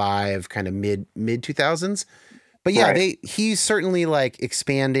like 05, kind of mid 2000s. But yeah, right. He's certainly like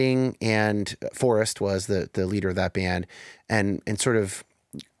expanding, and Forrest was the leader of that band, and sort of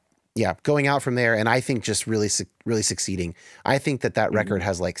Yeah, going out from there, and I think just really succeeding. I think that record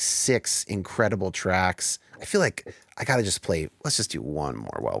has like 6 incredible tracks. I feel like I gotta just play. Let's just do one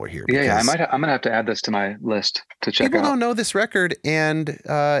more while we're here. Yeah, because I'm gonna have to add this to my list to check people out. don't know this record, and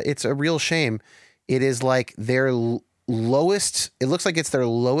it's a real shame. It is like their lowest. It looks like it's their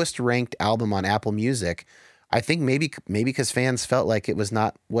lowest ranked album on Apple Music. I think maybe because fans felt like it was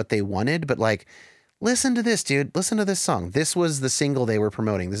not what they wanted, but like. Listen to this, dude. Listen to this song. This was the single they were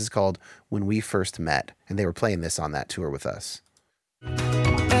promoting. This is called When We First Met, and they were playing this on that tour with us.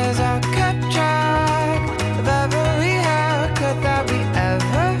 As I kept track of every haircut that we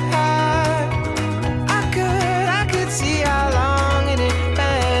ever had, I could see how long it had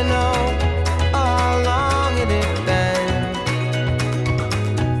been, oh, how long it had been.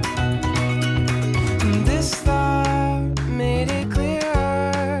 And this thought made it clearer.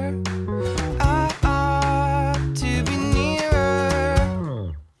 I ought to be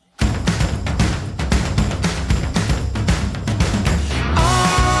nearer.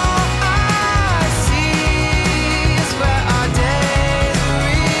 All I see is where our days will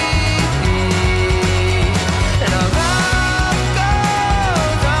reach, and our love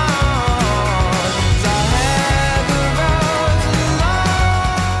goes on as our hair grows long.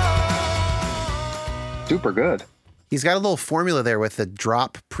 Super good. He's got a little formula there with the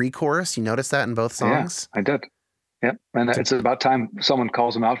drop pre-chorus. You notice that in both songs? Yeah, I did. Yep, and it's about time someone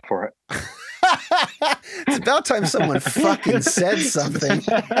calls him out for it. It's about time someone fucking said something.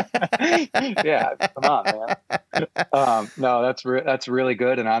 Yeah, come on, man. No, that's really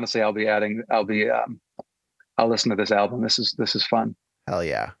good. And honestly, I'll listen to this album. This is fun. Hell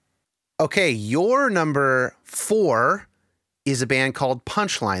yeah. Okay, your number 4 is a band called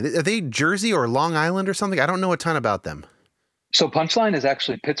Punchline. Are they Jersey or Long Island or something? I don't know a ton about them. So Punchline is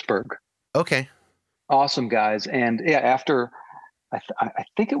actually Pittsburgh. Okay. Awesome guys. And yeah, after I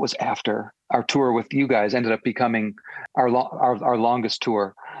think it was after our tour with you guys ended up becoming our longest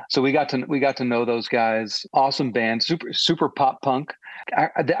tour. So we got to know those guys. Awesome band, super pop punk. I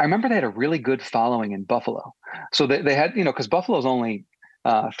remember they had a really good following in Buffalo. So they had, because Buffalo's only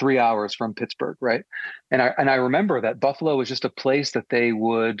 3 hours from Pittsburgh, right? And I remember that Buffalo was just a place that they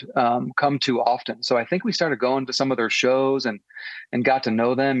would come to often. So I think we started going to some of their shows and got to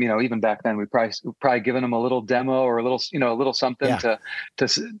know them. Even back then, we probably given them a little demo or a little something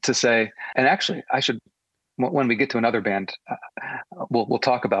to say. And actually, I should, when we get to another band, we'll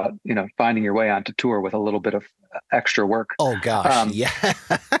talk about finding your way onto tour with a little bit of extra work. Oh gosh, yeah.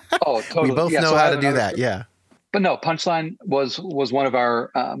 Oh, totally. We both know how to do that. Yeah. But no, Punchline was one of our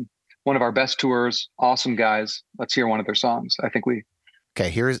best tours. Awesome guys. Let's hear one of their songs. I think we. Okay,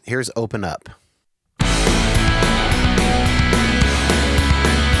 here's Open Up.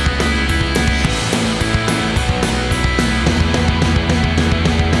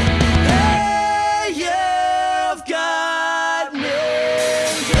 Hey, you've got me again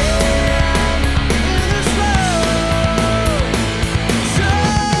in this road, so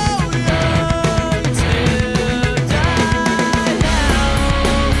young to die now,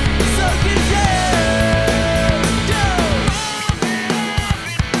 so confused.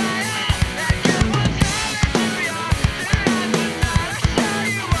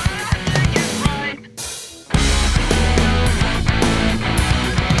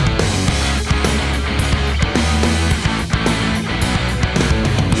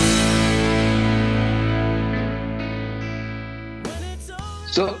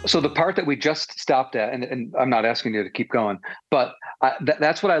 So the part that we just stopped at, and I'm not asking you to keep going, but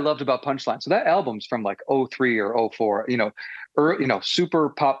that's what I loved about Punchline. So that album's from like 03 or 04, super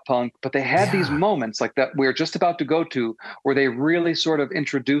pop punk, but they had these moments like that we're just about to go to where they really sort of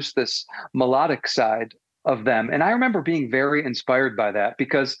introduced this melodic side of them. And I remember being very inspired by that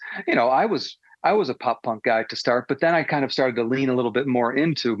because, I was a pop punk guy to start, but then I kind of started to lean a little bit more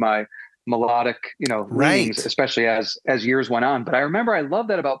into my melodic, leanings, especially as years went on. But I remember I loved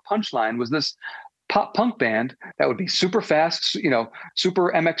that about Punchline was this pop punk band that would be super fast,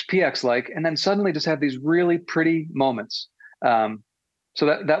 super MXPX like, and then suddenly just have these really pretty moments. So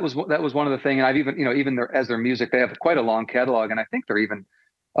that was one of the things. And I've even as their music, they have quite a long catalog, and I think they're even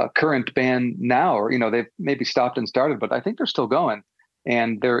a current band now, or they've maybe stopped and started, but I think they're still going,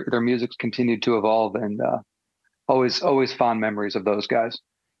 and their music's continued to evolve, and always fond memories of those guys.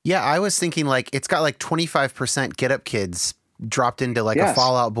 Yeah, I was thinking like it's got like 25% Get Up Kids dropped into like a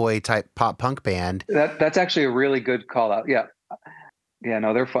Fall Out Boy type pop punk band. That's actually a really good call out. Yeah. Yeah,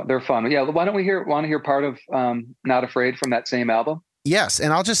 no, they're fun. Yeah. Why don't we want to hear part of Not Afraid from that same album? Yes,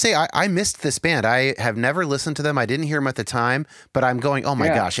 and I'll just say I missed this band. I have never listened to them. I didn't hear them at the time, but I'm going, oh my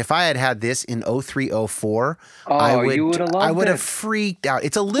Yeah. gosh, if I had had this in 03, 04, Oh, you would have loved I would have it. freaked out.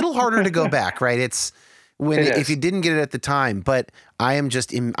 It's a little harder to go back, right? It's when It if is. you didn't get it at the time, but I am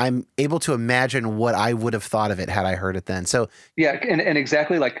just I'm able to imagine what I would have thought of it had I heard it then. So Yeah, and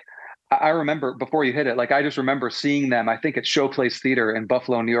exactly like I remember before you hit it, like I just remember seeing them, I think at Showplace Theater in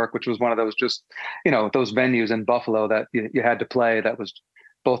Buffalo, New York, which was one of those just, those venues in Buffalo that you had to play that was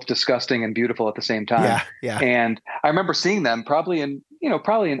both disgusting and beautiful at the same time. yeah. And I remember seeing them probably in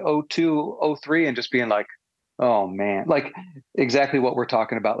 02, 03 and just being like, oh man, like exactly what we're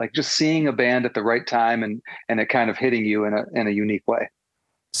talking about. Like just seeing a band at the right time and it kind of hitting you in a unique way.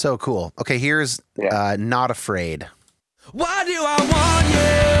 So cool. Okay, here's Yeah. Not Afraid. Why do I want you?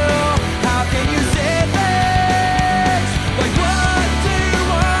 How can you say things? Like what do you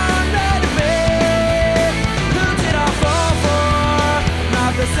want me to be? Who did I fall for?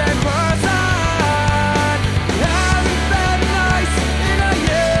 Not the same person. Haven't been nice in a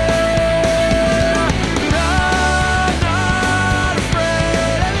year. But I'm not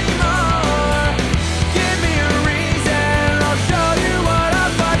afraid anymore. Give me a reason, I'll show you what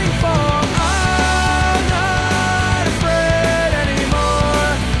I'm fighting for. I'm not afraid anymore.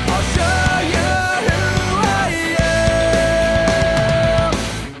 I'll show you who I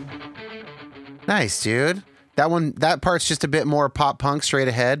am. Nice, dude. That part's just a bit more pop punk straight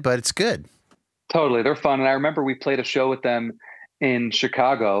ahead, but it's good. Totally. They're fun. And I remember we played a show with them in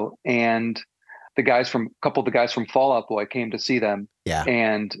Chicago and a couple of the guys from Fall Out Boy came to see them. Yeah.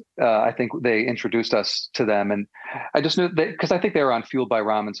 And I think they introduced us to them. And I just knew because I think they were on Fueled by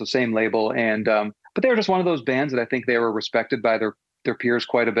Ramen, so same label. And but they were just one of those bands that I think they were respected by their peers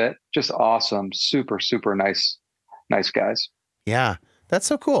quite a bit. Just awesome. Super, super nice guys. Yeah, that's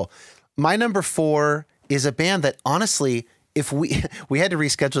so cool. My number 4 is a band that honestly, if we had to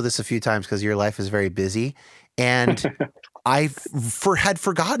reschedule this a few times because your life is very busy, and I had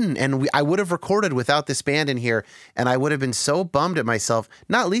forgotten, and I would have recorded without this band in here, and I would have been so bummed at myself.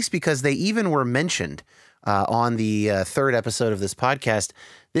 Not least because they even were mentioned on the 3rd episode of this podcast.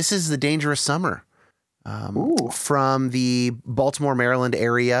 This is The Dangerous Summer from the Baltimore, Maryland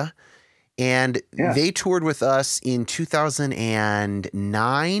area. And Yeah. they toured with us in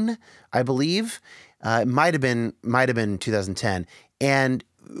 2009, I believe. It might have been 2010. And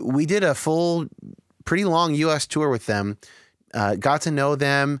we did a full, pretty long U.S. tour with them. Got to know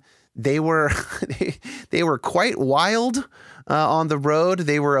them. They were they were quite wild on the road.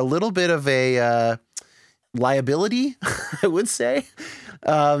 They were a little bit of a liability, I would say.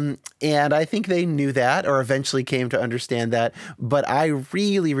 And I think they knew that or eventually came to understand that. But I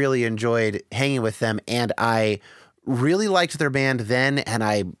really, really enjoyed hanging with them. And I really liked their band then. And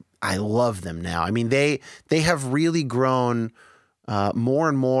I love them now. I mean, they have really grown more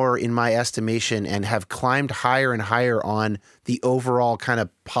and more in my estimation and have climbed higher and higher on the overall kind of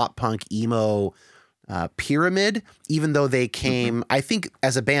pop punk emo pyramid, even though they came, I think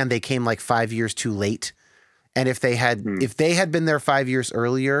as a band, they came like 5 years too late. And if they had been there 5 years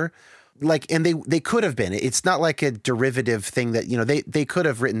earlier, and they could have been, it's not like a derivative thing that, they could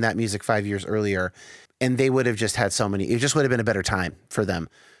have written that music 5 years earlier and they would have just had it just would have been a better time for them.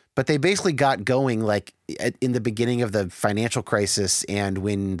 But they basically got going like in the beginning of the financial crisis and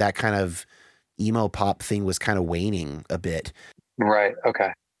when that kind of emo pop thing was kind of waning a bit. Right.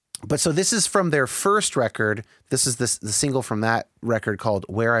 Okay. But so this is from their first record. This is the single from that record called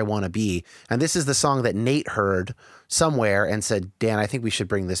Where I Want to Be. And this is the song that Nate heard somewhere and said, Dan, I think we should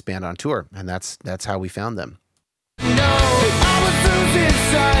bring this band on tour. And that's how we found them. I was losing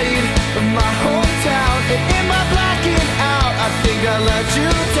sight of my hometown, and in my blacking out, I think I let you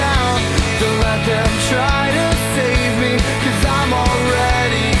down. Don't let them try to save me, 'cause I'm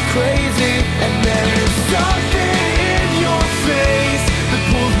already crazy. And there's something in your face that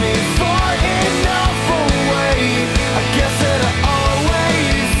pulls me far enough away. I guess that I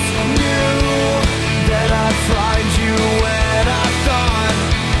always knew that I'd find you when I thought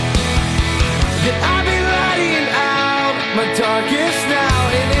that I'd be letting out my darkest now,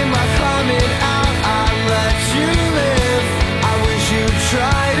 and in my coming out, I let you live. I wish you'd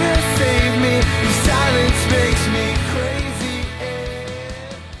try to save me. Your silence makes me crazy.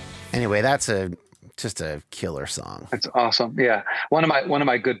 Anyway, that's just a killer song. That's awesome. Yeah. One of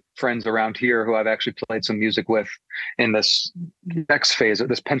my good friends around here who I've actually played some music with in this next phase,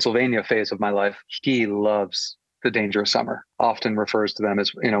 this Pennsylvania phase of my life, he loves The Dangerous Summer, often refers to them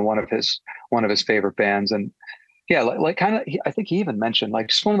as, one of his favorite bands. And yeah, like kind of, I think he even mentioned like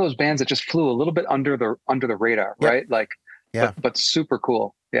just one of those bands that just flew a little bit under the radar, Yep. right? Like, Yeah. but super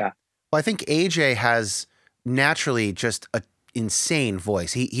cool. Yeah. Well, I think AJ has naturally just a insane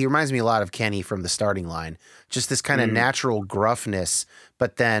voice. He reminds me a lot of Kenny from the Starting Line. Just this kind of natural gruffness,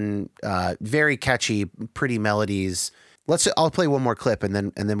 but then very catchy, pretty melodies. I'll play one more clip and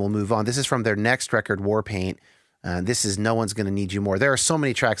then we'll move on. This is from their next record, Warpaint. This is No One's Gonna Need You More. There are so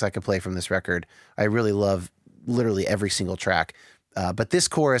many tracks I could play from this record. I really love literally every single track. But this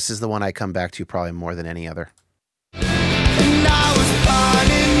chorus is the one I come back to probably more than any other. And I was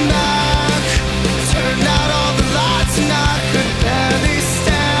burning back, turned out all the lights and I could barely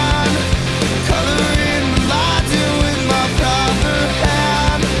stand, coloring the ladder with my proper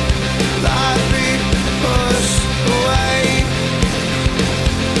hand, lightly pushed away.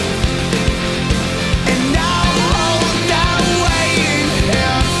 And now hold that waiting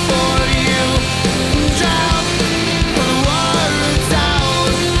here for you, drown the water down.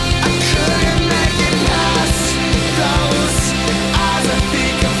 I couldn't make it past those eyes. I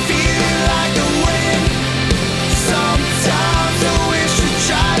think I feel like the wind. Sometimes I wish to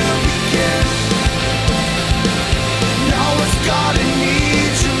try to begin. No one's gonna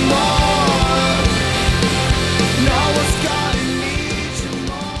need you more. No one's gonna need you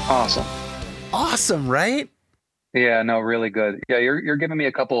more. Awesome. Awesome, right? Yeah, no, really good. Yeah, you're giving me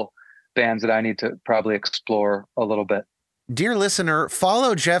a couple bands that I need to probably explore a little bit. Dear listener,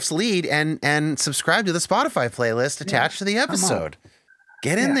 follow Jeff's lead and subscribe to the Spotify playlist attached to the episode.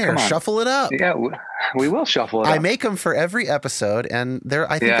 Get in there, come on. shuffle it up. Yeah, we will shuffle it I up. make them for every episode, and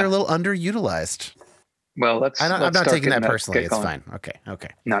I think they're a little underutilized. Well, I'm not start taking getting that personally. get It's going. fine. Okay.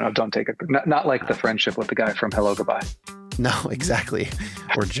 No, don't take it. Not like the friendship with the guy from Hello Goodbye. No, exactly.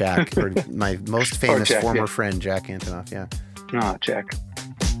 Or Jack, or my most famous Jack, former yeah. friend, Jack Antonoff. Yeah. Oh, Jack.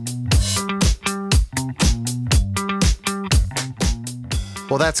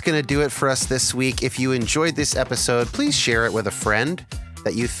 Well, that's going to do it for us this week. If you enjoyed this episode, please share it with a friend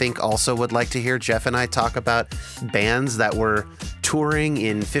that you think also would like to hear Jeff and I talk about bands that were touring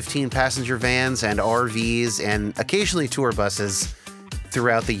in 15-passenger vans and RVs and occasionally tour buses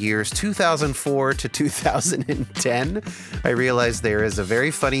throughout the years 2004 to 2010. I realize there is a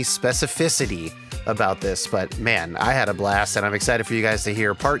very funny specificity about this, but man, I had a blast, and I'm excited for you guys to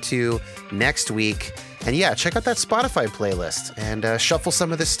hear part 2 next week. And yeah, check out that Spotify playlist and shuffle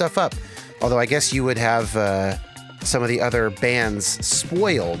some of this stuff up. Although I guess you would have some of the other bands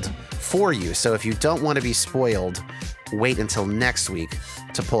spoiled for you. So if you don't want to be spoiled, wait until next week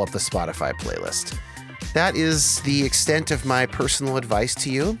to pull up the Spotify playlist. That is the extent of my personal advice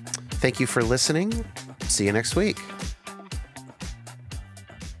to you. Thank you for listening. See you next week.